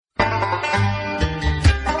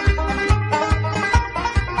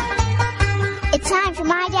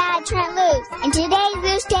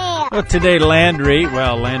Well, today Landry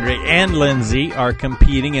and Lindsay are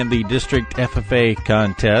competing in the district FFA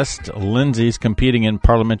contest. Lindsay's competing in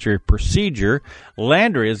parliamentary procedure.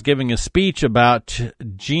 Landry is giving a speech about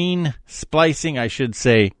gene splicing, I should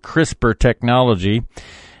say CRISPR technology,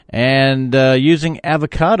 and using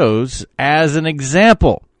avocados as an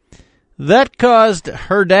example. That caused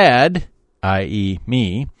her dad, i.e.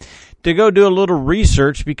 me, to go do a little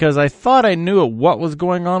research because I thought I knew what was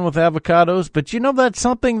going on with avocados, but that's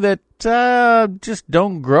something that just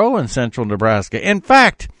don't grow in central Nebraska. In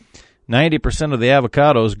fact, 90% of the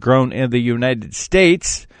avocados grown in the United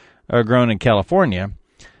States are grown in California,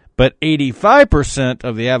 but 85%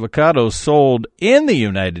 of the avocados sold in the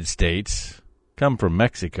United States come from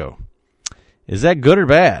Mexico. Is that good or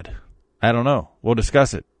bad? I don't know. We'll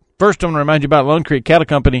discuss it. First, I want to remind you about Lone Creek Cattle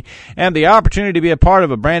Company and the opportunity to be a part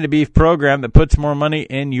of a branded beef program that puts more money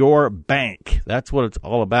in your bank. That's what it's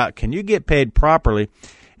all about. Can you get paid properly?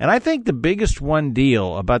 And I think the biggest one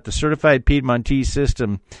deal about the Certified Piedmontese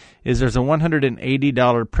system is there's a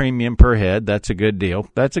 $180 premium per head. That's a good deal.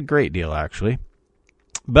 That's a great deal, actually.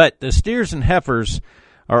 But the steers and heifers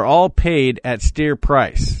are all paid at steer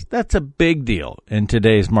price. That's a big deal in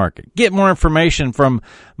today's market. Get more information from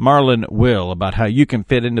Marlon Will about how you can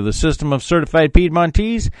fit into the system of Certified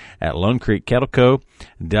Piedmontese at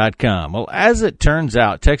LoneCreekCattleCo.com. Well, as it turns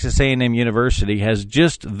out, Texas A&M University has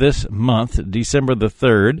just this month, December the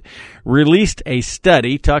 3rd, released a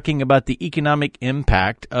study talking about the economic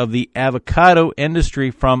impact of the avocado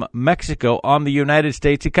industry from Mexico on the United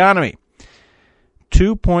States economy.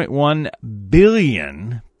 2.1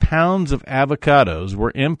 billion pounds of avocados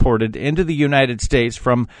were imported into the United States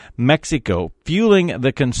from Mexico, fueling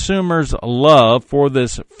the consumers' love for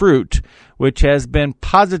this fruit, which has been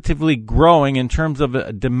positively growing in terms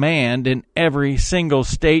of demand in every single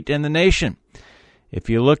state in the nation. If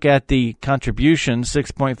you look at the contribution,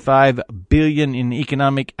 $6.5 billion in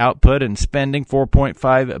economic output and spending,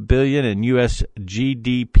 $4.5 billion in U.S.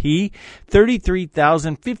 GDP,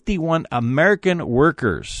 33,051 American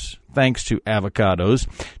workers, thanks to avocados,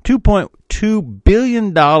 $2.2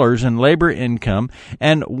 billion in labor income,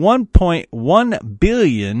 and $1.1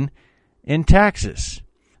 billion in taxes.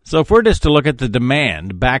 So if we're just to look at the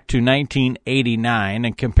demand back to 1989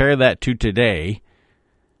 and compare that to today,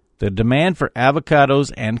 the demand for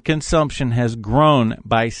avocados and consumption has grown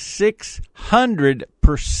by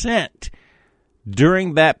 600%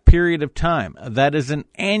 during that period of time. That is an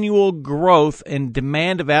annual growth in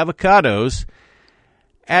demand of avocados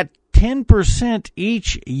at 10%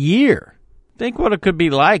 each year. Think what it could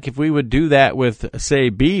be like if we would do that with, say,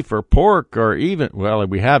 beef or pork or even, well,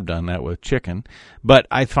 we have done that with chicken, but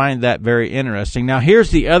I find that very interesting. Now,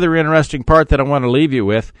 here's the other interesting part that I want to leave you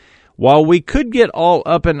with. While we could get all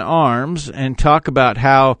up in arms and talk about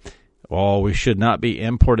how, we should not be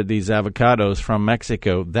imported these avocados from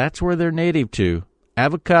Mexico, that's where they're native to.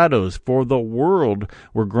 Avocados for the world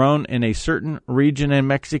were grown in a certain region in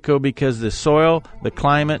Mexico because the soil, the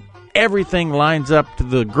climate, everything lines up to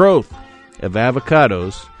the growth of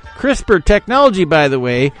avocados. CRISPR technology, by the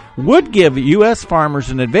way, would give U.S. farmers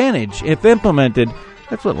an advantage if implemented.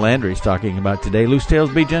 That's what Landry's talking about today. Loose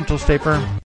tails, be gentle, stay firm.